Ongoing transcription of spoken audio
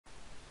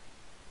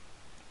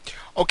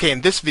Okay,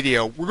 in this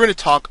video we're going to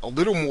talk a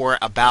little more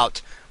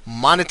about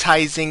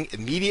monetizing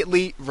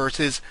immediately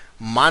versus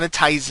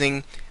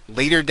monetizing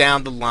later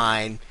down the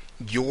line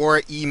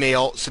your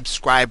email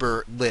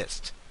subscriber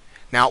list.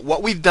 Now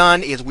what we've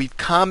done is we've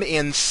come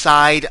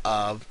inside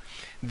of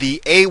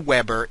the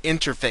Aweber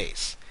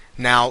interface.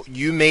 Now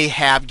you may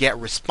have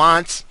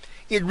GetResponse.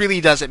 It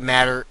really doesn't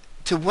matter.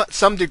 To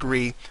some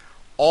degree,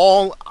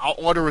 all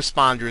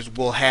autoresponders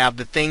will have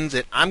the things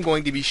that I'm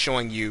going to be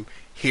showing you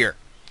here.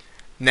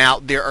 Now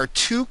there are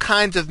two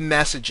kinds of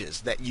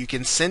messages that you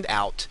can send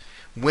out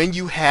when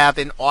you have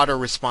an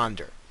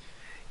autoresponder.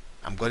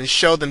 I'm going to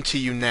show them to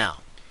you now.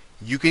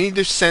 You can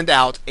either send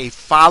out a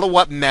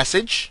follow-up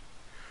message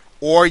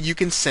or you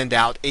can send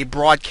out a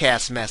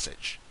broadcast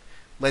message.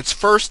 Let's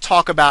first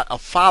talk about a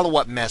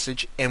follow-up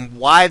message and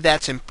why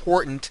that's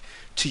important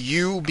to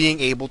you being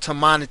able to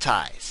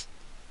monetize.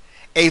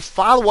 A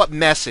follow-up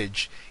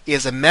message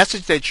is a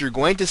message that you're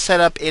going to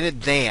set up in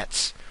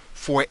advance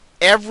for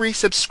every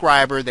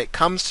subscriber that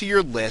comes to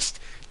your list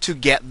to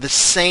get the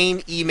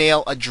same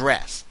email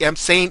address,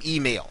 same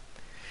email.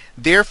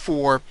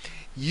 Therefore,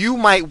 you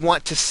might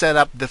want to set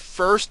up the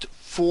first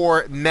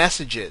 4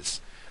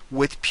 messages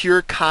with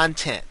pure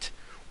content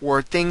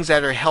or things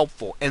that are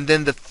helpful, and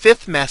then the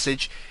 5th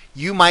message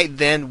you might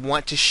then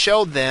want to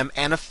show them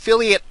an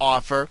affiliate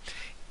offer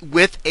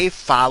with a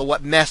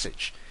follow-up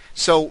message.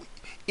 So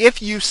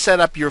if you set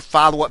up your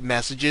follow-up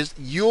messages,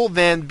 you'll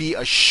then be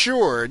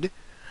assured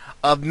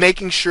of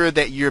making sure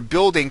that you're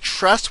building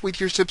trust with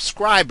your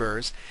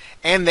subscribers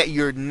and that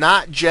you're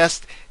not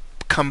just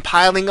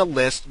compiling a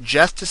list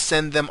just to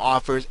send them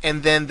offers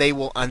and then they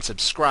will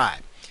unsubscribe.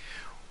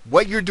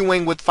 What you're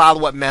doing with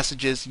follow-up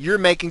messages, you're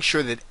making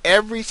sure that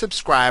every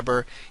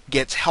subscriber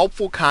gets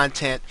helpful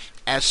content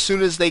as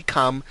soon as they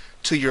come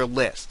to your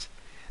list.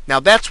 Now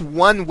that's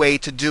one way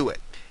to do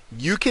it.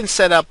 You can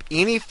set up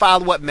any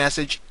follow-up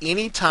message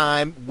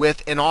anytime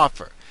with an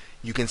offer.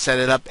 You can set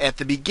it up at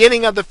the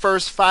beginning of the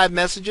first 5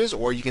 messages,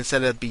 or you can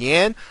set it at the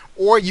end,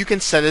 or you can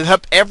set it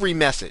up every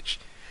message.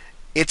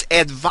 It's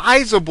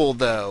advisable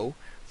though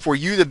for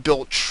you to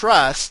build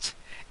trust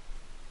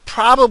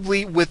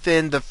probably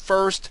within the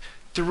first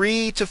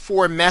 3 to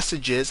 4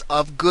 messages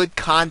of good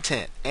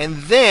content,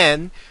 and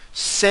then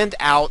send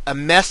out a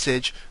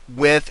message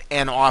with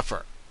an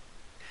offer.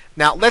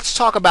 Now let's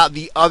talk about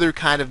the other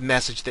kind of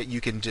message that you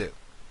can do.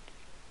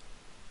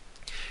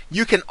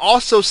 You can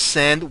also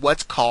send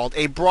what's called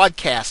a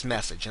broadcast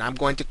message, and I'm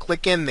going to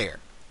click in there.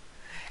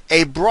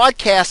 A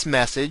broadcast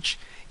message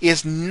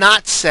is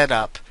not set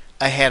up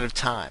ahead of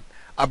time.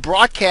 A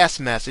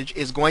broadcast message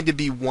is going to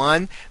be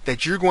one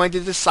that you're going to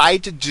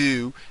decide to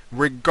do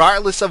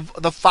regardless of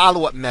the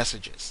follow-up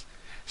messages.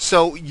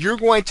 So you're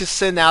going to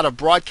send out a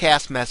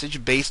broadcast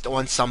message based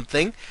on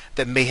something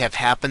that may have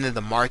happened in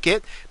the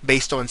market,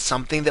 based on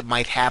something that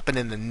might happen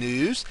in the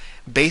news,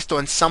 based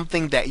on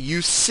something that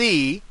you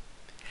see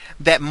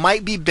that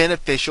might be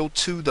beneficial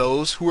to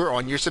those who are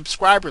on your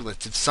subscriber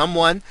list. If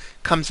someone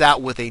comes out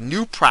with a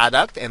new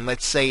product, and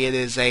let's say it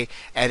is at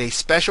a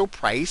special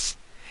price,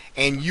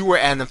 and you are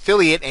an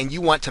affiliate and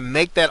you want to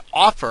make that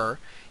offer,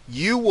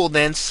 you will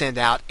then send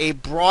out a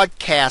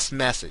broadcast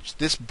message.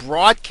 This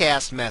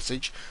broadcast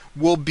message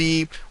will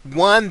be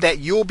one that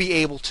you'll be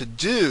able to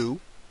do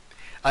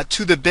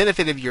to the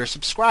benefit of your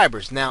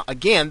subscribers. Now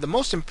again, the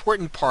most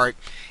important part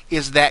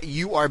is that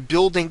you are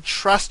building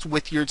trust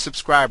with your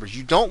subscribers.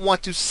 You don't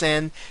want to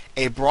send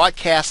a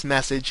broadcast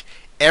message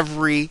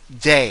every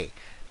day.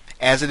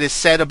 As it is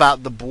said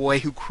about the boy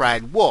who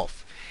cried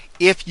wolf,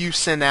 if you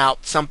send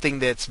out something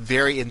that's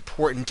very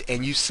important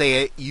and you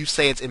say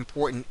it's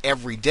important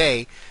every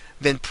day,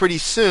 then pretty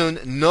soon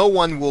no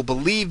one will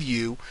believe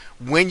you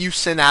when you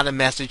send out a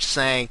message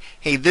saying,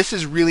 hey, this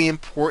is really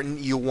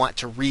important, you'll want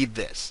to read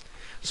this.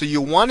 So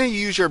you want to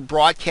use your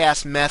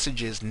broadcast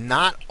messages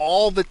not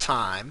all the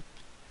time,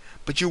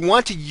 but you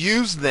want to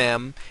use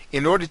them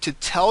in order to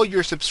tell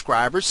your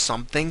subscribers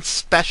something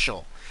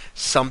special,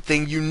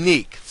 something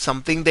unique,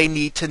 something they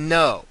need to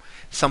know,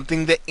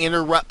 something that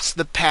interrupts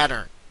the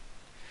pattern.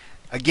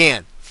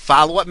 Again,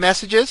 follow-up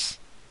messages,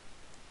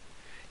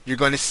 you're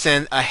going to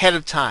send ahead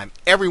of time.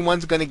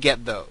 Everyone's going to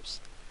get those.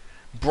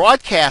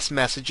 Broadcast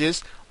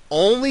messages,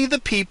 only the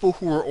people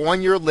who are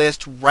on your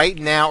list right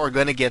now are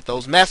going to get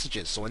those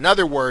messages. So in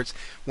other words,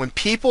 when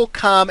people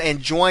come and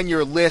join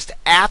your list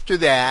after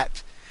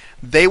that,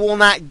 they will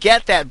not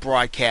get that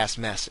broadcast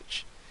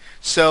message.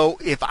 So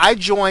if I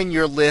join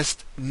your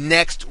list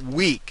next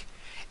week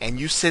and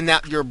you send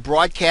out your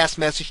broadcast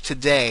message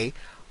today,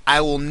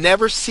 I will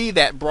never see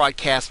that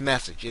broadcast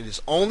message. It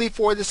is only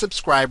for the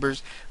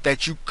subscribers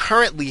that you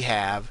currently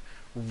have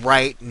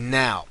right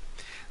now.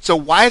 So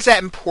why is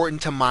that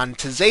important to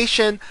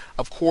monetization?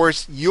 Of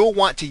course, you'll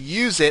want to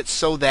use it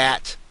so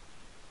that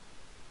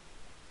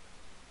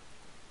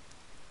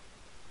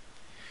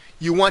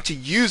you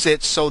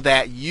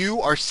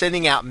are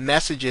sending out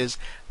messages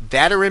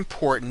that are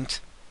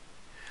important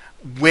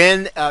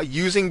when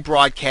using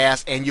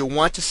broadcast, and you'll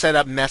want to set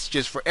up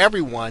messages for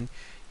everyone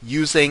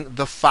using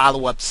the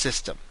follow-up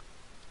system.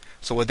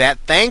 So with that,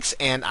 thanks,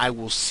 and I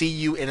will see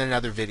you in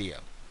another video.